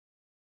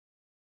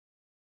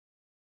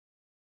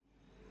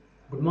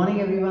Good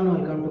morning everyone,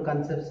 welcome to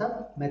concepts of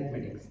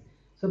mathematics.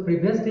 So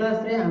previous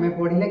class रे हमें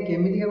पढ़िले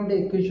केमिति का गोटे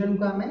इक्वेशन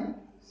को हमें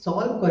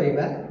सॉल्व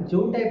करिबा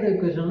जो टाइप रो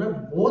इक्वेशन रो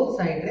बोथ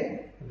साइड रे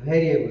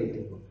वेरिएबल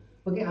थिबो.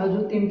 ओके आ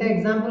जो तीनटा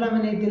एग्जांपल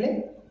हमें नेतिले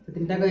से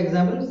तीनटा को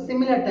एग्जांपल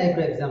सिमिलर टाइप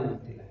रो एग्जांपल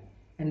थिला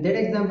and that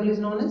example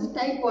is known as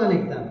type 1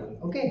 example.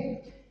 Okay,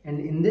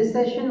 and in this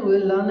session we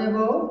will learn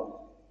about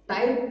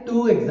type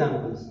 2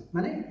 examples.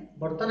 माने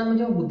बर्तमान हम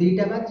जो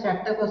दुईटा बा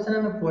चारटा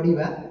क्वेश्चन हमें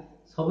पढ़िबा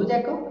सब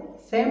जाको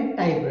सेम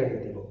टाइप रो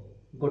हेतिबो.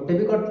 गोटे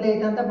भी करथले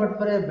हेतांता but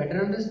for a better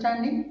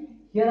understanding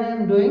here I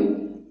am doing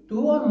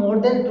to और more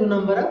than to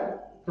number of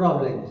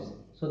problems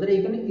so that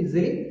you can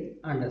easily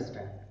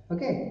understand.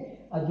 Okay,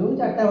 और जो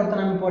चारटा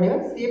बर्तमान हम पढ़िबा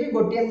से भी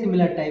गोटे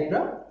similar type row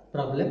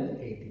problem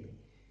हेतिबे.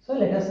 So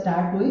let us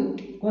start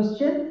with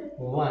question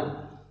 1.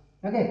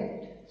 Okay,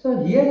 so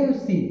here you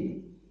see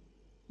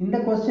in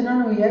the question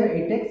 1 we have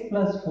 8x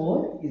plus 4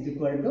 is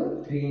equal to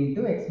 3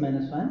 into x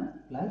minus 1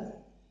 plus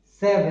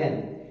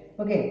 7.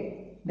 Okay,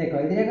 देखो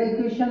इधर का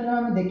इक्वेशन जो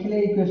हम देखिले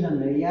equation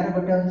रे यार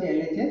गोटे होची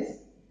LHS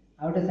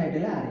आउट साइड रे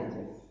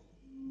RHS.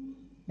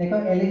 देखो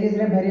LHS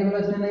रे वेरिएबल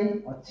अछि नै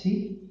अछि,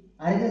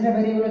 RHS रे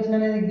वेरिएबल अछि नै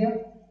देख दियो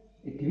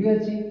एठी भी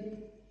अछि.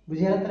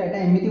 बुझिया त एटा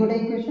एमिति गोटे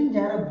इक्वेशन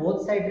जहार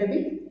बोथ साइड रे भी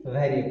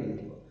वेरिएबल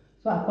थिबो.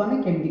 सो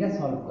आपण केमिति का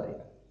सॉल्व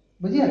करिबा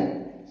बुझिया.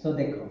 सो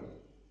देखो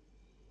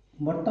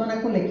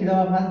वर्तमान को लिखि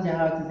दबा फास्ट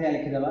जहां अछि से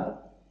लिखि दबा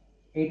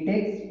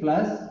 8x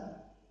plus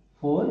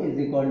 4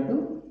 is equal to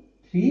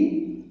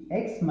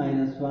 3x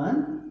minus 1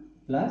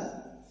 plus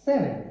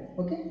 7.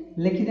 Okay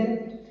लिखि दे.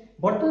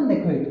 वर्तमान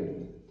देखो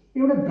ये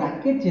गोटे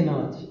ब्रैकेट चिन्ह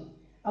अछि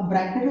आ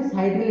ब्रैकेट रो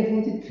साइड रे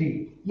लिखि अछि 3.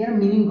 यार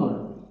मीनिंग कोन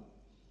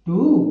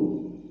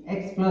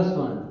 2x plus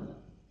 1.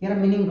 यार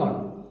मीनिंग कोन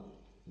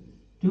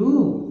 2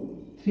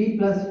 3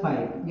 plus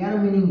 5. यार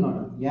मीनिंग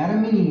कोन यार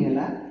मीनिंग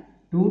हैला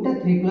 2 टा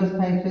 3 plus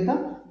 5 से तो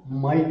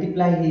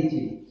मल्टीप्लाई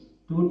हेछि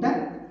 2 टा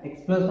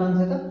x plus 1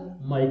 से तो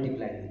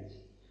मल्टीप्लाई हेछि.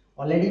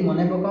 ऑलरेडी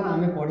मने पका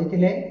हमें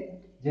पढिथिले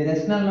जे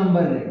रेशनल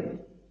नंबर रे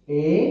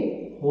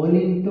a whole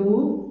into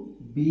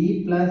b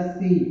plus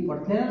c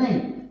पढथे ना नहीं.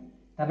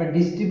 तापर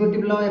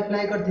डिस्ट्रीब्यूटिव लॉ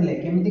अप्लाई करथिले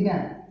केमिति का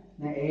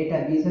ना a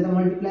टा b से तो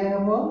मल्टीप्लाई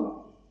हबो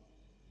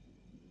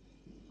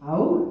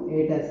आउ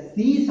a टा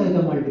c से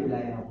तो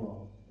मल्टीप्लाई हबो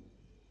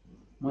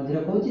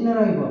मझरे को चिन्ह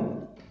रहइबो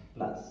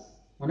प्लस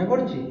मने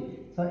पड़छि.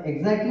 So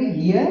exactly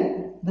here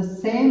the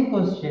same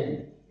question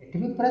एठी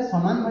भी पूरा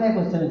समान भलिया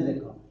क्वेश्चन अछि.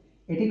 देखो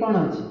एठी कोन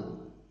अछि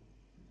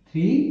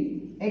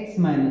 3x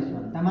minus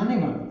 1 ता माने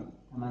कोन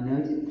ता माने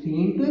अछि 3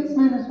 into x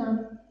minus 1.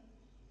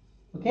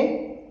 ओके,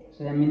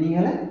 सो या मीनिंग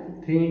हला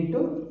 3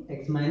 into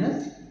x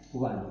minus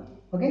 1.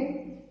 ओके,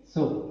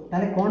 सो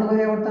ताले कोन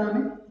करिया वर्तमान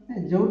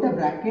हमें जोटा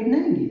ब्रैकेट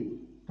नै कि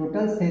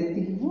टोटल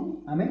सेति को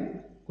हमें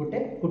गोटे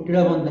कुटिळ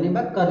बंधनी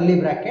बा कर्ली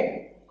ब्रैकेट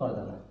कर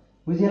दबा.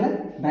 बुझियला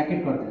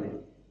ब्रैकेट कर देले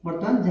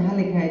वर्तमान जहां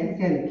लिखा है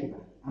से लिखिबा.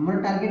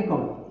 हमर टारगेट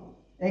कोन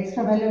x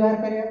रा वैल्यू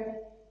बाहर करिया.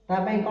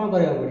 ता पई कोन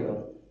करिया पड़िबो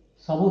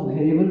सब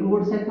वेरिएबल को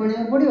गोट साइड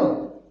पणिया पड़िबो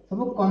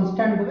सब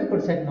कांस्टेंट को भी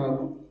गोट साइड नवा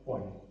को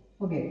पड़े.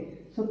 ओके,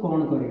 सो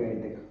कोन करिबा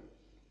देखो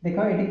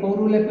देखो एटी को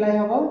रूल अप्लाई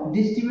हबो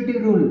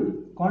डिस्ट्रीब्यूटिव रूल.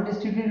 कोन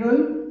डिस्ट्रीब्यूटिव रूल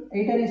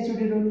एटा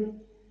डिस्ट्रीब्यूटिव रूल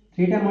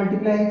 3 टा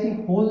मल्टीप्लाई हेछि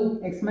होल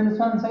x 1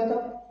 सहित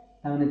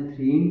ता माने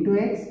 3 into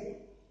x.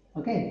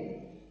 ओके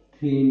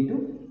 3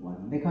 into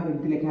 1 देखो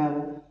एमति लिखा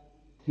हबो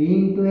 3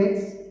 into x.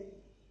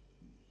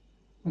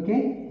 ओके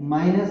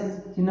माइनस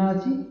चिन्ह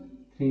अछि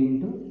 3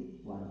 into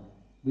 1.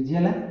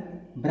 बुझियला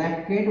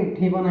ब्रैकेट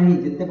उठेबो नाही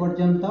जते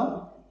पर्यंत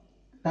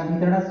ता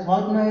भीतरडा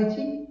सॉल्व न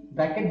हेछि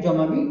ब्रैकेट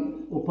जमा भी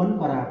ओपन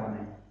करा हबो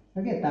नाही.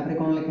 ओके तापर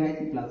कोन लिखा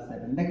हेछि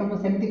 +7. देखो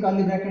हम सेमति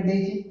कर्ली ब्रैकेट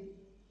देछि.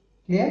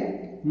 Clear.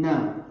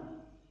 Now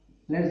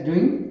let's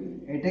doing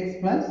 8x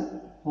plus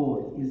 4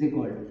 is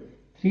equal to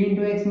 3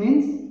 into x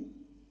means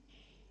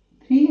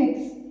 3x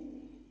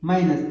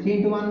minus 3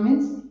 into 1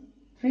 means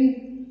 3.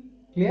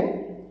 Clear.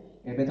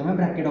 एबे तमे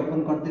ब्रैकेट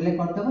ओपन कर देले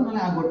कर दबो नले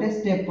आ गोटे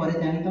स्टेप परे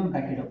चाहे तमे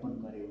ब्रैकेट ओपन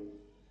करियो.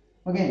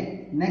 Okay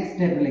next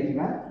step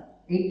लिखिबा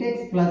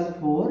 8x plus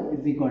 4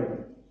 is equal to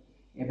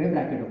एबे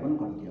ब्रैकेट ओपन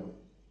कर दियो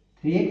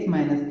 3x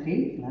minus 3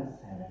 plus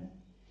 7.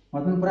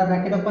 मतलब पूरा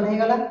ब्रैकेट ओपन हे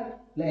गला.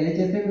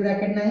 LHS रे भी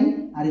ब्रैकेट नाही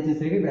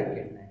RHS रे भी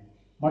ब्रैकेट नाही.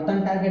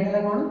 बर्तन टारगेट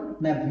हैला कोन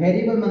ना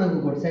वेरिएबल माने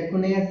को गोट साइड को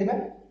नै आसीबा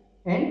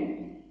and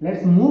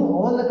let's move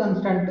all the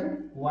constant to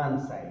one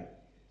side.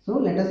 So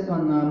let us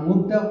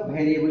move the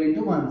variable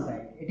into one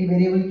side. Eighty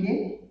variable के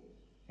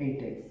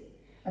 8x.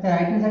 अच्छा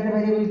राइट हैंड साइड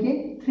वेरिएबल के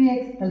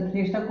 3x. तल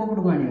 3x टा को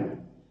पट गाणिया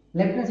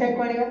लेफ्ट हैंड साइड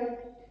को आनिया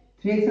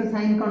 3x रा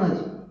sign कोन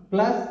अछि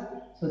प्लस.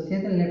 सो से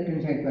त लेफ्ट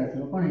हैंड साइड को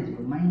आसीबो कोन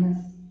हेजिबो माइनस.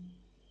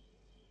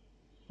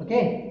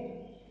 ओके,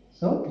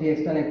 सो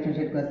 3x टा लेफ्ट हैंड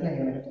साइड को आसला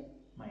हेला केते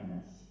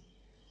माइनस.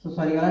 सो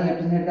सॉरी गला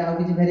लेफ्ट हैंड साइड रा आ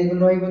किछि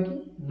वेरिएबल रहइबो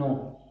कि no.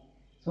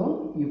 So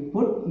you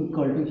put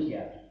equal to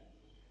here.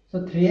 So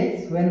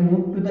 3x when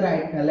moved to the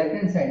right left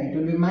hand side it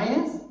will be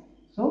minus.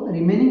 So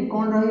remaining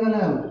कौन रही वाला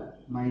है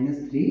minus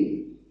 3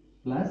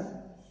 plus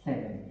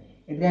 7.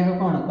 इधर आगे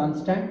कौन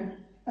constant.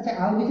 अच्छा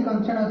आउ किसी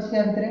constant अच्छी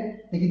है भीतरे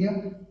देखी दियो.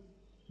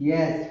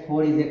 Yes 4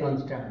 is a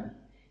constant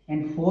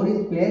and 4 is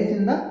placed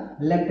in the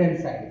left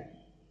hand side.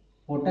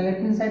 4 टा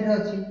लेफ्ट हैंड साइड रे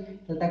अछि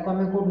तो ताको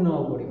हमें कोड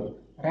नवा पड़िबो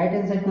राइट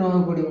हैंड साइड को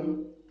नवा पड़िबो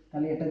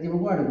ताले एटा जीवो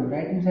को आडू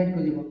राइट हैंड साइड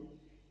को जीवो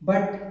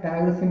बट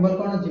तार सिंबल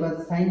कोन अछि बा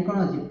साइन कोन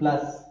अछि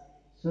प्लस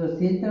सो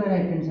से तो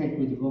राइट हैंड साइड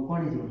को जीवो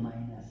कोन जीवो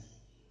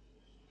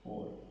 -4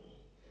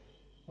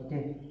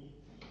 ओके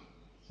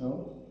सो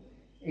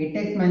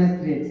 8x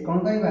 - 3x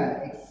कोन कहबा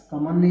x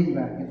कॉमन नै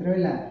जीवा केते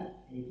रहला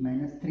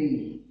 8 - 3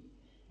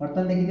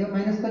 बर्तन देखि दियो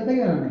माइनस कर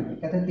परियो ना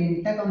कते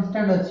तीनटा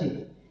कांस्टेंट अछि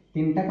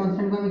तीनटा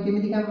कांस्टेंट को हम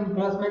केमिति का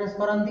प्लस माइनस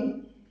करंती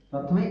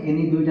प्रथमे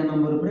एनी दुईटा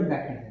नंबर ऊपर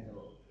ब्रैकेट दे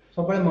देबो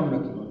सबले मन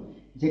रखिबो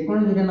जे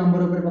कोन दुईटा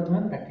नंबर ऊपर प्रथमे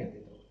ब्रैकेट दे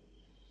देबो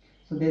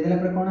सो दे देला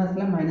पर कोन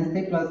आसला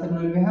 -3 plus 7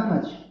 will be how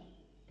much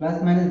plus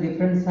minus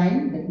different sign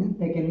that means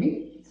they can be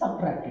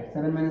subtracted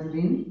 7 minus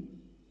 3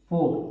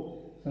 4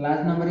 so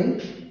last number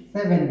is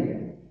 7 here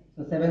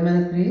so 7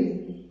 minus 3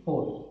 is 4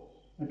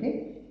 okay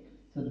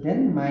so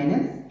then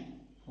minus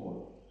 4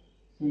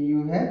 so you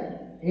have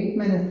 8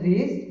 minus 3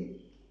 is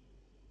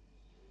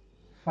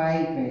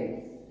 5x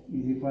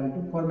is equal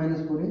to 4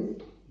 minus 4 is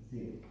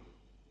 0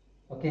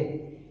 okay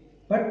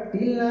but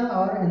till now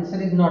our answer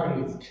is not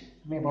reached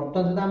हमें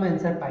बर्तन सुधा हम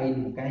answer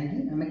पाइनी काहे कि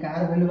हमें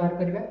car value बाहर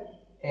करबा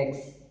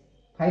x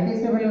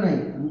 5x रे value नहीं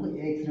हमको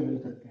x रे वैल्यू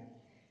दरकार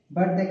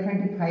बट देखा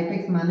कि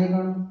 5x माने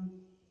कोन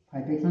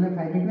 5x माने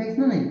 5 into x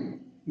ना नहीं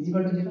इज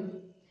इक्वल टू 0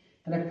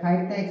 ताले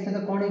 5 ता x से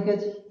तो कोन एक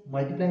अछि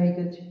मल्टीप्लाई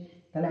हे अछि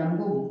ताले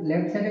हमको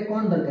लेफ्ट साइड रे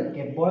कोन दरकार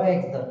केवल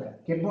x दरकार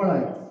केवल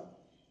x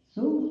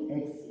so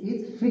x is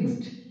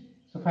fixed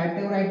so 5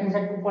 ता राइट हैंड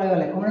साइड को पळे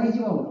वाला कोन हे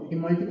जिवो कि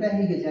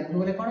मल्टीप्लाई हे गेछ आको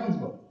बोले कोन हे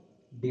जिवो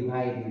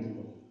डिवाइड हे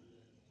जिवो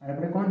आरे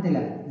पर कोन थिला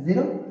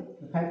 0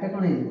 तो 5 ता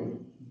कोन हे जिवो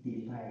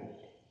डिवाइड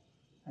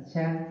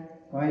अच्छा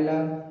कहला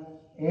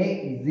a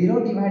 0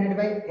 divided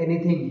by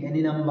anything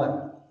any number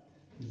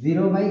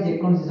 0 by जे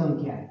कोन सी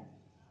संख्या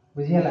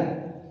बुझियला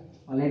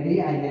already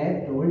I have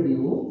told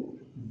you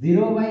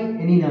 0 by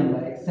any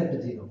number except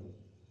 0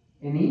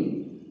 any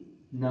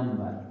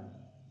number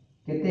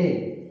केते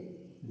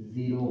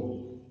 0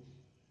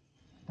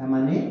 ता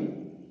माने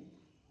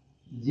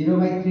 0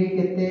 by 3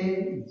 केते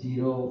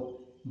 0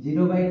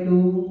 0 by 2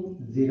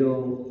 0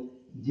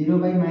 0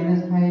 by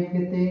 -5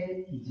 केते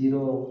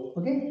 0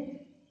 ओके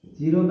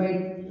 0 by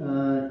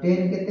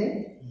 10 केते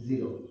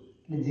 0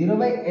 0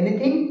 by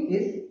anything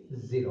is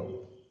 0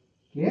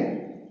 clear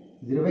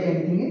 0 by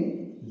anything is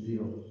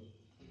 0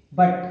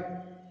 but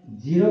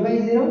 0 by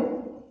 0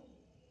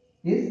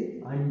 is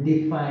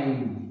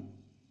undefined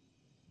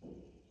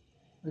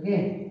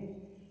okay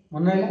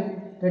मन रहला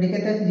तो एटी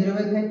केते 0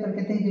 by 5 पर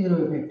केते 0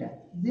 by 5 टा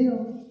 0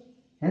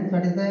 hence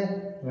what is the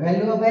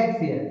value of x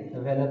here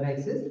the value of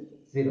x is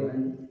 0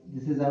 and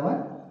this is our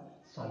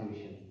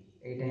solution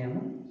एटा है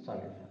हम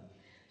solution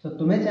so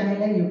तुम्हें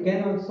चाहिए you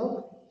can also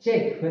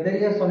check whether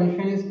your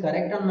solution is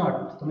correct or not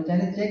तुम्हें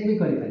चाहिए check भी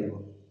करि परिबो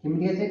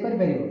केमिति check करि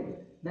परिबो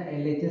ना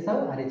LHS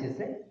और RHS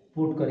से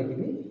पुट करि कि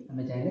भी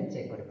हमें चाहिए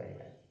check करि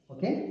परिबा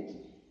okay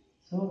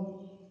so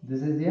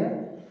this is your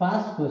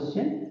first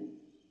question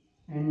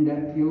and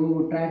you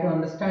try to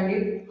understand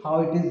it how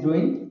it is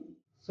doing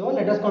so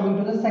let us coming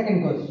to the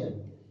second question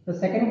the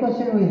second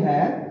question we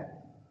have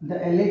the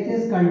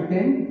LHS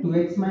contain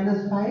 2x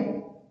minus 5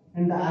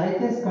 and the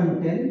RHS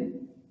contain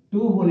 2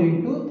 whole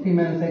into 3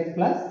 minus x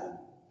plus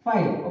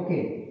 5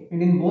 okay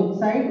and in both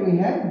side we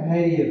have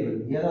variable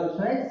here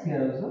also x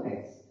here also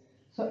x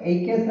so a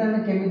case रे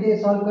हमें केमिति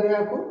solve करिया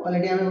को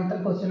already हमें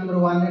मतलब question number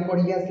 1 रे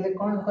पढ़ि आसले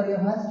कोन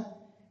करिया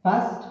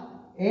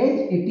फर्स्ट एज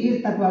इट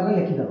इज तक आगे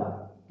लिखि दबा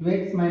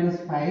 2x minus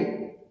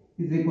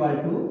 5 is equal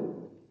to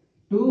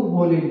 2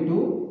 whole into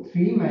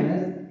 3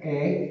 minus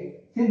x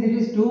since it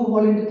is 2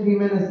 whole into 3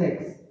 minus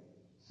x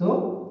so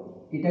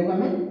इटा को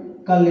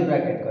हमें curly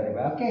bracket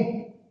करेबा okay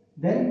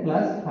then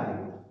plus 5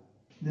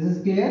 this is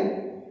clear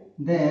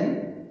then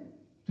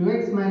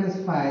 2x minus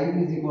 5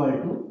 is equal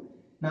to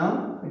now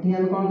एठी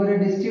हम कोन करे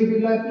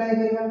distributive law apply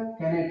करबा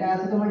can एटा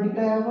से तो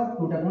multiply होबो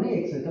 2 टा पुनी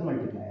x से तो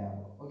मल्टीप्लाई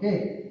होबो ओके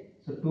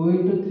so 2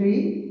 into 3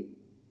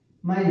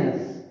 minus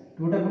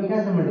 2 टा पुनी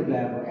का से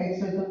मल्टीप्लाई होबो x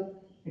से तो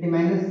एठी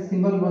माइनस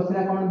सिंबल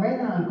बसला कोन भाई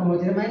ना अंक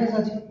मझे माइनस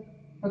अछि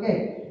okay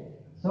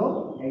so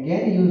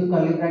again use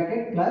curly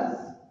bracket plus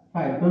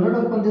 5 do not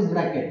open this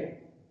bracket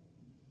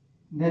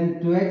then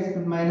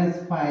 2x minus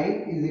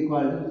 5 is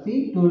equal to see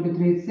 2 into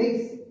 3 is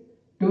 6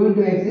 2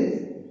 into x is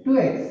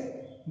 2x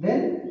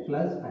then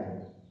plus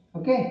 5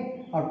 okay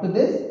up to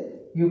this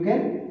you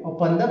can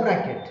open the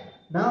bracket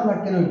now what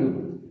can we do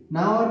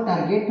now our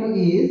target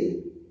is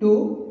to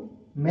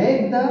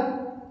make the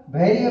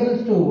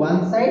variables to one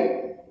side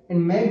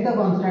and make the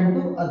constant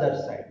to other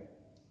side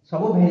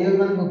सब variable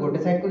मान को गोटे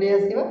side को ले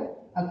आसीबा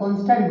आ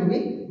constant को भी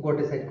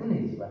गोटे side को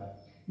नहीं जीबा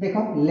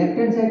देखो लेफ्ट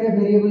हैंड साइड रे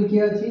वेरिएबल की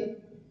अछि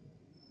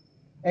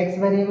x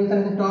वेरिएबल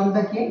तरह से टर्म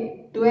देखिए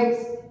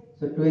 2x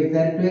so 2x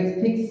and 2x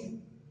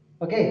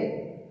fix okay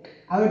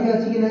आ एठी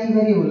अछि कि नहीं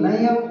वेरिएबल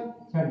नहीं अब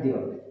छाड़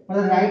दियो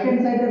मतलब राइट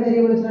हैंड साइड रे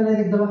वेरिएबल छना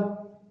नहीं लिख दबा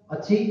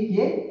अछि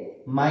ये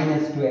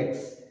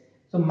 -2x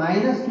so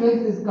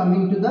 -2x is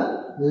coming to the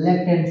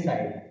left hand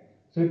side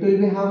so it will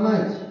be how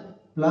much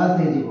plus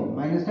हे जीवो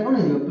माइनस टा कोन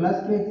हे जीवो प्लस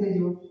 2x हे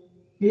जीवो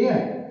क्लियर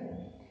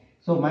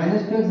सो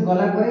 -2x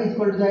गला पर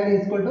इक्वल टू जाए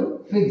इक्वल टू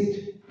फिक्स्ड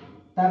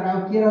तार आ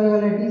के रहि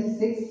गला eighty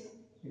 6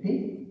 eighty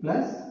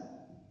plus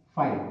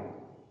 5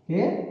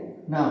 clear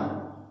now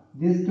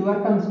this to are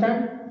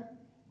constant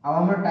आ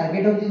हमर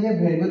टारगेट होची जे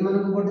वेरिएबल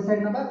मानको गोटे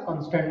साइड नबा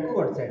कांस्टेंट को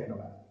गोटे साइड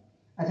नबा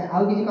अच्छा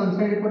आउ किछि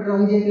कांस्टेंट एपट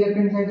रहि जे लेफ्ट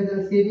हैंड साइड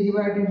तो सी भी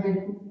जीवा राइट हैंड साइड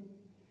को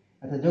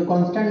अच्छा जो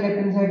कांस्टेंट लेफ्ट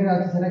हैंड साइड रे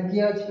अछि सेरा की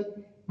अछि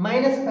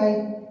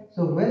 -5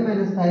 so when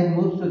 -5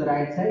 moves to the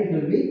right side it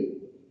will be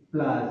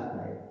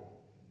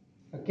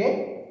 +5 okay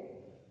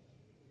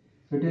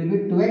so it will be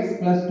 2x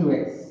plus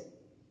 2x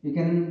you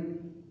can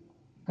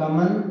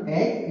common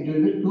x it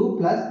will be 2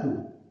 plus 2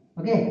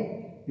 okay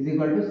is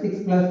equal to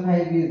 6 plus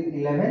 5 is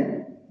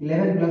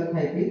 11 plus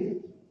 5 is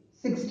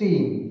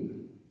 16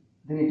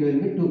 then it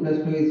will be 2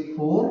 plus 2 is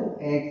 4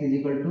 x is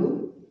equal to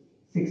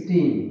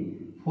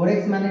 16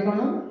 4x माने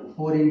कोन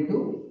 4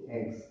 into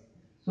x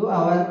so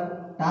our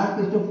task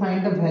is to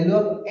find the value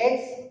of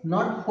x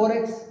not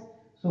 4x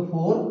so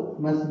 4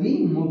 must be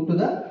moved to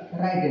the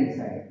right hand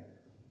side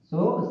so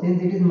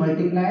since it is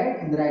multiplied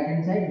in the right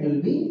hand side it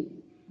will be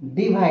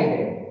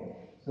divided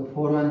so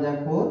 4 1 are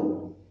 4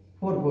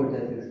 4 4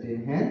 are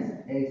 16 hence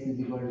x is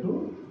equal to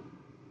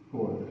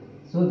 4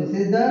 so this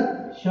is the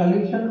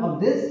solution of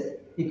this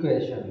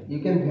equation you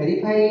can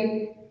verify it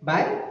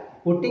by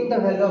putting the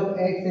value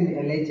of x in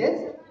LHS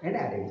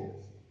and RHS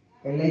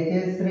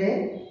LHS रे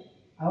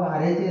आ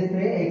RHS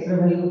रे x रो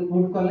value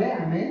put करले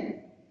हमें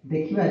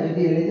देखिबा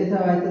जदी LHS आ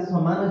RHS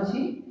समान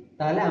अछि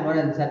ताले हमर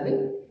आंसर भी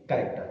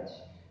करेक्ट अछि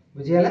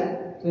बुझियला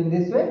so in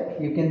this way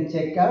you can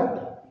check out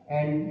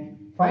and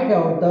find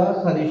out the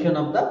solution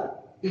of the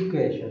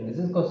equation this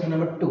is question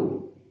number 2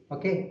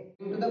 okay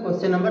to the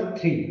question number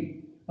 3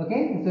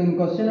 okay so in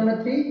question number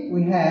 3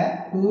 we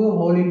have 2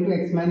 whole into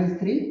x minus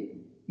 3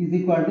 is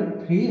equal to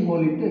 3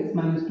 whole into x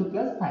minus 2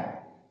 plus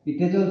 5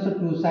 it is also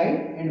two side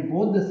and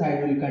both the side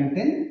will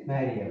contain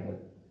variable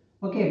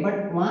okay but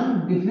one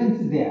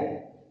difference is there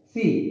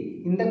see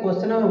in the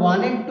question number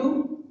 1 and 2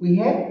 we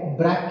have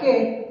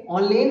bracket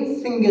only in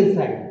single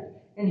side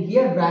and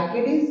here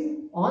bracket is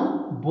on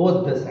both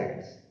the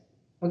sides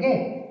okay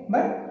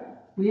but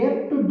we have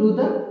to do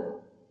the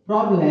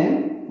problem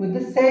with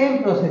the same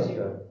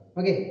procedure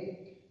okay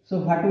so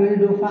what we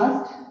will do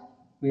first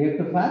we have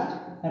to first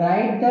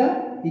write the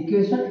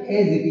equation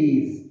as it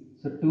is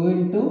so 2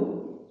 into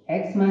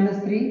x minus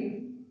 3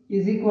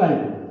 is equal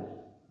to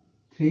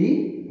 3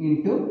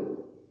 into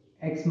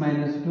x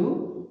minus 2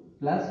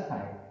 plus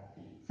 5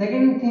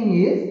 second thing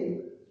is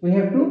we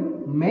have to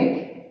make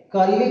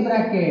curly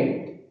bracket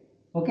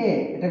okay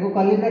एटा को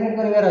curly bracket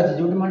करबार अछि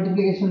जोटी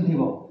multiplication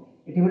थिबो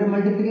एठी गोटे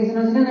multiplication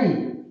अछि ना नहीं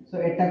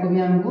सो एटा को भी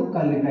हमको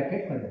कर्ली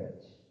ब्रैकेट करबार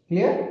अछि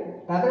क्लियर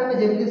तापर हम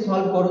जेमति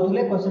सॉल्व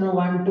करूथले क्वेश्चन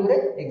 1 2 रे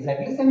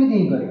एग्जैक्टली सेमिति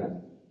ही करबा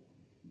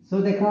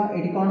सो देखो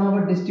एठी कोन होबो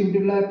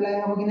डिस्ट्रीब्यूटिव लॉ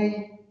अप्लाई होबो कि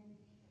नहीं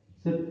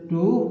सो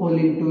 2 whole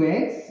into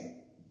x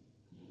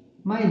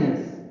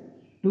minus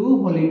 2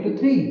 whole into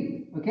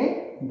 3 okay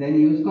then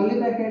use curly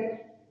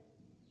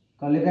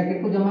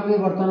bracket को जमा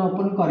भी वर्तमान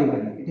ओपन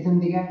करबानी एठी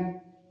सेमति का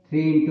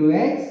 3 into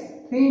x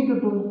 3 into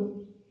 2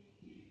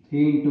 3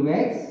 into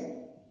x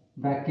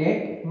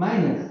bracket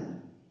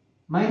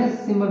minus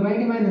symbol by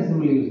minus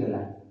symbol use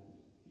dela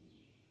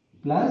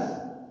plus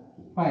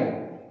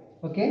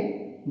 5 okay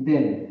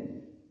then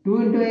 2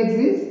 into x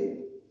is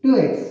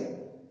 2x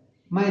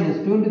minus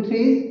 2 into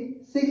 3 is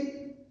 6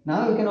 now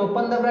you can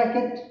open the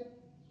bracket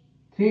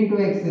 3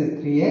 into x is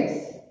 3x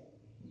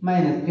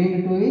minus 3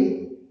 into 2 is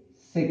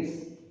 6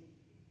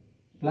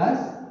 plus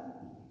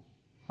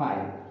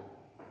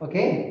 5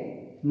 okay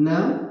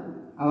now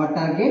our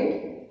target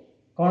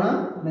कोन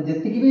ना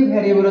जति की भी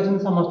variable अछन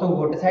समस्त को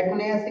गोटे side को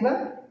नै आसीबा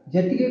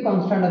जति की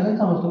कांस्टेंट अछन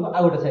समस्त को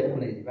आ गोटे साइड को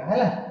नै जीबा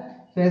हैला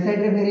सो ए साइड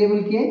रे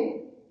वेरिएबल के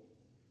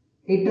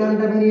 8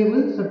 टर्म रे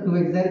वेरिएबल सो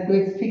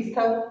 2x फिक्स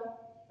था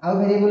आ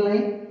वेरिएबल नै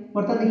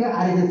परता देखियो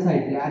आरएच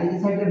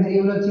साइड रे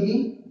वेरिएबल अछि की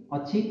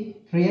अछि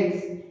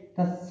 3x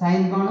ता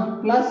साइन कोन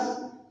प्लस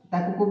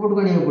ताको को पुट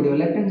गणियो पड़ियो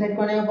लेफ्ट हैंड साइड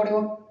को गणियो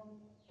पड़ियो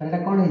ताटा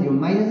कोन हे जिवो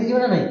माइनस हे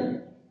जिवो ना नै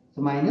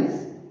सो माइनस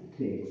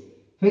 3x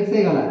फिक्स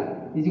हे गला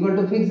इज इक्वल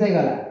टू फिक्स हे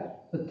गला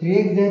तो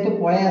 3x जेहेतु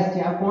पळे आछि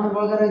आ कोन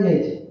बळगा रह जाय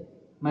छै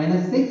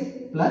 -6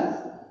 प्लस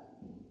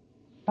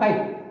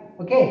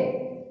 5 ओके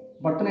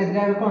बर्तन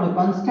एग्रा कोन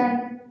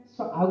कांस्टेंट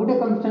सो आ गुटे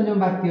कांस्टेंट जो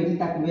बाकी अछि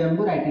ताकू भी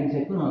हमको राइट हैंड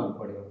साइड को नल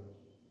पड़ियो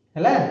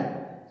हैला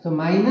सो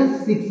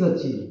 -6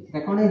 अछि सेटा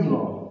कोन हे जिवो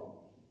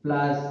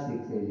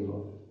 +6 हे जिवो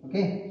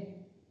okay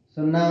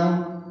so now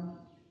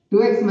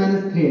 2x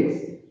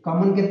 3x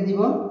common केते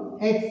जिवो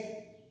x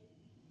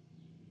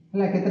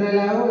हला केतरा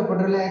हला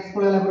एपटर हला x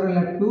पळला पर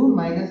हला 2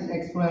 minus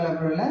x पळला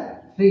पर हला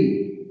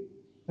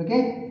 3 okay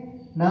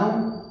now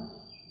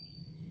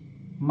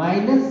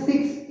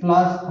 -6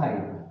 plus 5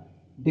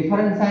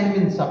 different sign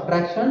means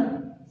subtraction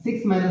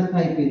 6 minus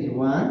 5 is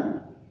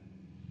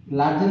 1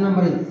 larger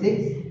number is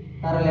 6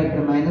 तार लेफ्ट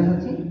रे माइनस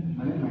अछि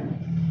माने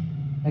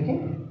minus okay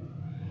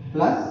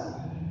plus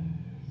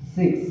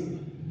 6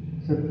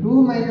 so 2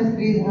 minus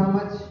 3 is how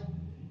much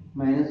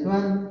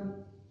 -1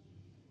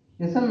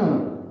 yes or no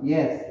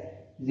yes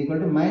is equal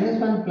to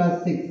 -1 plus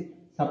 6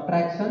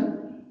 subtraction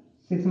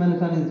 6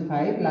 minus 1 is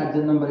 5,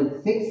 larger number is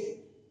 6,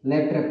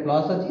 left रे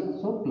plus अछि,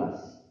 so plus.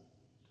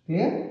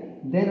 Clear?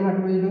 Then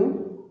what we will do?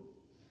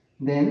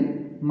 Then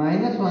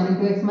minus 1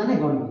 into x माने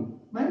कौन की?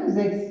 Minus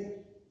x.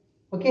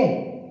 Okay?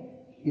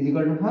 Is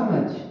equal to how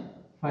much?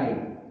 5.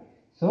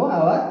 So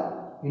our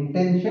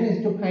intention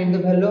is to find the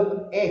value of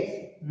x,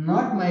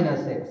 not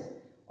minus x.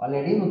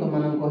 Already ମୁଁ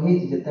तुमମାନଙ୍କୁ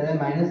କହିଛି ଯେତେବେଳେ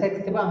minus x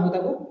ଥିବ ଆମକୁ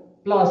ତାକୁ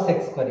plus x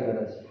କରିବାର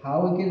ଅଛି. How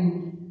we can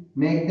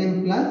make them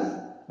plus?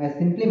 By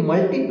simply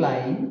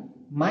multiplying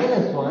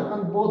minus 1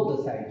 on both the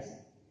sides.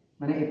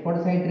 माने एपट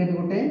side रे भी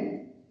गोटे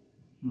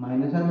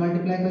minus 1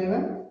 multiply करिवा,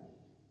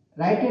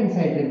 right hand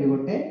side रे भी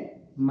गोटे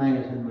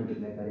minus 1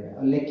 multiply करिवा.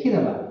 और लिखि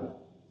दबा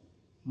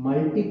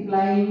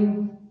multiplying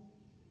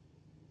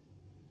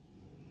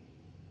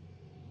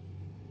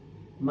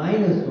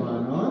minus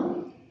 1 on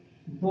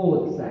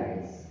both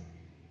sides.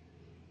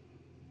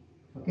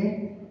 Okay?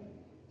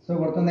 So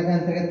बर्तन देखा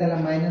आंसर केते हला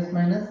minus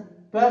minus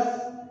plus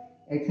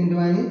x into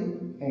 1 is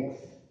x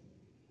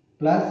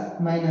plus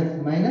minus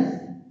minus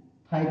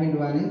 5 into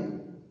 1 is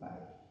 5.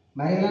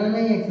 बाहर गला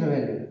ना x ର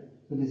value.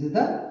 So this is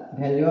the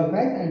value of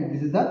x and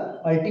this is the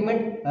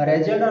ultimate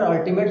result or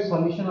ultimate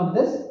solution of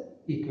this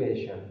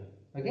equation.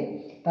 Okay?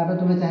 तापर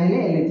तुमे चाहिले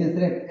LHS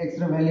रे x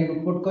ର value को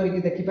पुट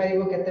करके देखि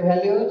पारिबो केते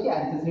value होची,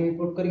 RHS रे भी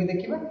पुट करके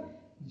देखिबा.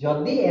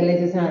 जदी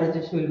LHS and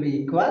RHS will be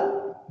equal,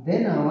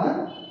 then our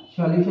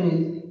solution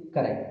is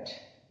correct.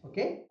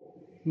 Okay?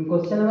 In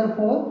question number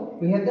 4,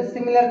 we have the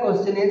similar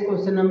question as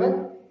question number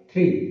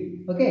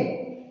 3. Okay?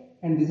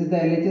 And this is the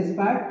LHS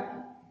part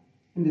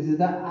and this is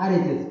the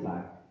RHS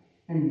part.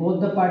 And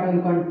both the part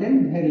will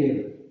contain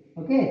variable.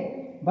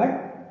 Okay?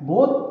 But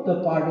both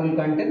the part will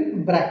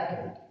contain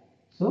bracket.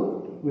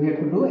 So we have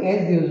to do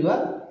as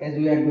usual as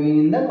we are doing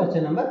in the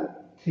question number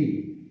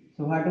 3.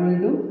 So what we will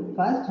do?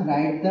 First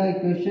write the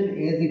equation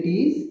as it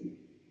is.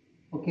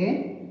 Okay?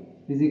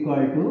 Is equal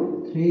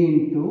to 3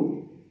 into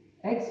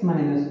x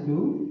minus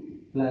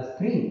 2 plus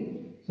 3.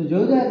 So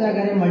जो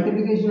जगह रे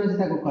multiplication अछि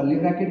ताको curly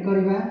bracket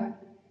करिबा.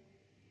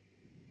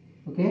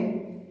 Okay?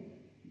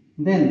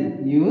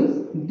 Then use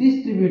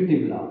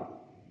distributive law.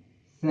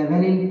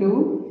 7 into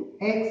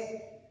x.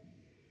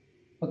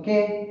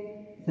 Okay?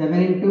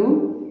 7 into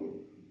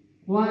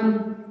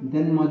 1.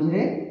 Then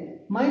मझरे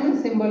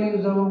minus symbol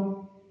use हो.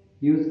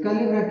 Use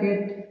curly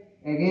bracket.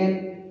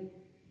 Again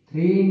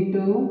 3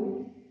 into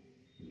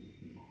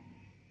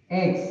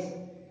x.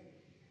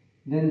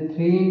 Then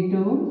 3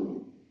 into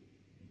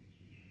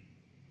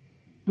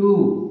 2.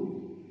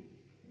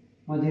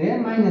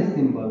 मझरे minus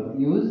symbol.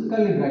 Use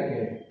curly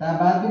bracket. ता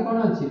बाद भी कौन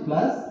अच्छी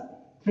plus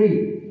 3.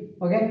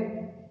 Okay?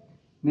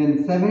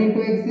 Then 7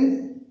 into x is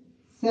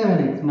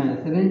 7x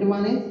minus 7 into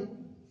 1 is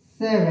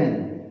 7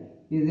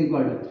 is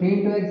equal to 3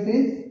 into x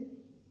is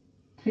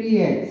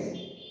 3x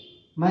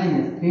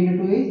minus 3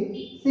 into 2 is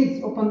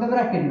 6. Open the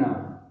bracket now.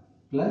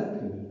 Plus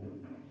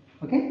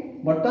 3. Okay?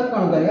 बर्तन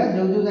कौन करिया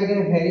जो जो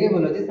जगह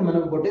वेरिएबल अछि से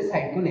मानको गोटे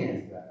साइड को नै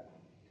आसबा.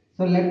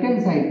 So left hand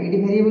side AD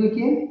variable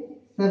के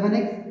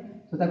 7x.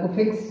 So ताको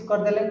फिक्स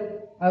कर देले.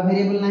 अब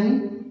वेरिएबल नहीं.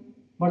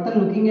 बर्तन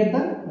looking at the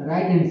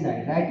right hand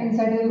side. Right hand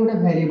side रे गोटे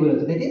वेरिएबल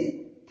अछि, that is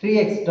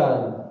 3x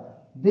term.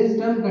 This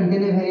term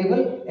contain a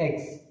variable x.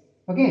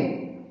 Okay?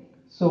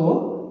 So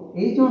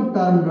ए जो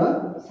टर्म रो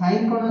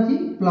साइन कोन अछि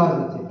प्लस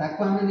अछि,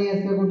 ताको हम नै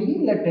आसबा कोठी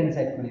की लेफ्ट हैंड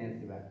साइड को नै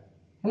आसबा.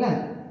 हला?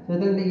 So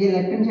then ये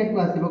लेफ्ट हैंड साइड को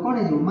आसीबो कोन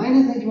हे जो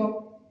माइनस हे जो.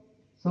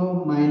 So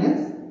minus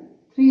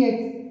 3x.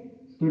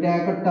 दुटा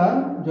एक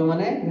टर्म जो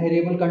माने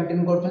वेरिएबल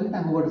कंटेन करछन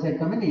ताको गोटे साइड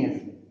को हम नै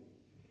आसबा.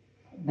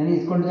 देन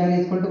इक्वल टू जाले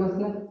इक्वल टू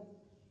बसला.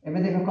 एबे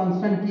देखो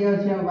कांस्टेंट किया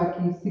अछि आ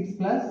बाकी 6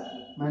 plus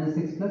minus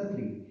 6 plus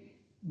 3.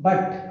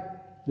 But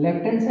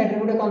left hand side रे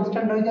गोटे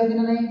कांस्टेंट रहि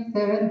जाउ नै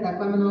 7,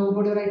 ताको हम नगो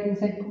पड़ो राइट हैंड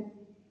साइड को.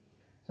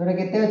 So एटा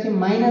केते अछि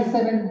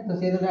 -7. तो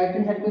से तो राइट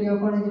हैंड साइड को जाउ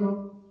कोन हे जिवो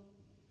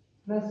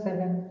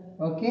 +7.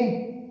 Okay?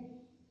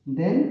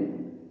 Then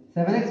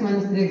 7x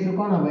minus 3x रो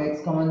कोन होबो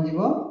x कॉमन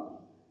जिवो.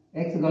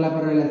 x गला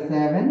पर रहला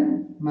 7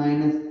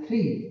 minus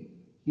 3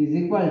 is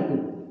equal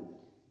to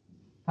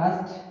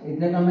first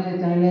इधर हमें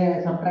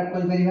चाहे सब्ट्रैक्ट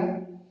कर परिबा.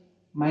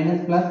 minus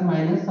plus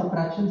minus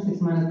subtraction 6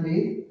 minus 3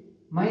 is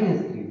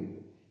minus 3.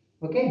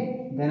 Okay?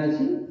 Then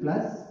अछि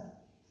plus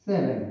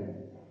 7.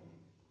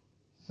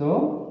 So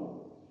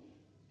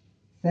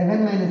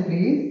 7 minus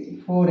 3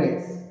 is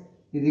 4x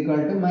is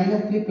equal to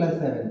minus 3 plus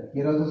 7.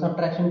 Here also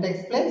subtraction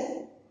takes place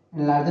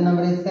and larger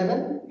number is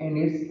 7 and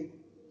its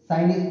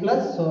sign is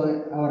plus, so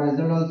our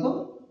result also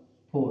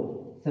 4.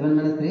 7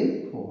 minus 3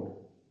 is 4.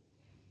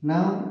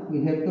 Now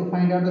we have to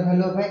find out the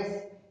value of x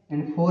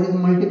and 4 is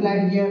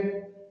multiplied here.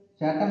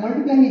 चारटा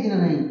multiply हे जिना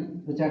नहीं,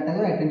 तो चारटा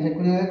को right hand side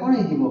को लेगा कोन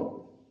हे जिवो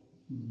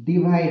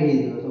divide हे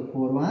जिवो. सो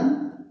 4 1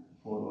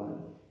 4 1.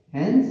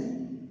 Hence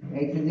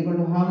x is equal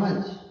to how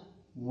much?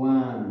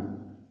 1.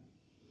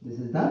 This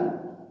is the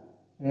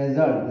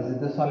result. This is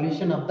the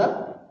solution of the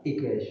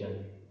equation.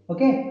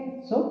 Okay?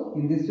 So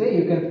in this way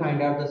you can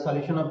find out the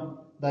solution of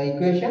the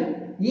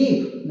equation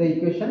if the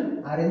equation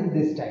are in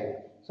this type.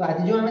 So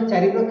आज जो हमें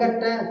चारि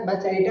प्रकारटा बा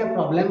चारिटा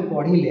problem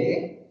पढिले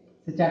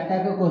से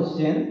चारटा को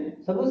question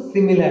सब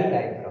similar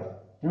type रो.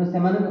 तेणु से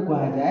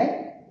कहा जाए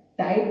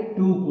type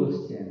 2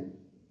 question.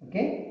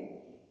 Okay,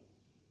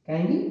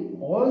 kindly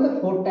all the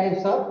 4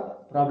 types of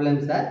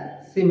problems are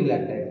similar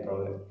type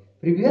problem.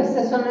 Previous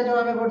session रे जो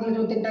हमें पढ़ले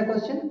जो 3टा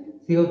question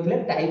C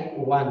होतले type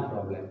 1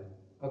 problem.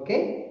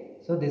 Okay,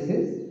 so this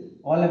is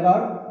all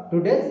about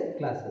today's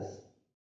classes.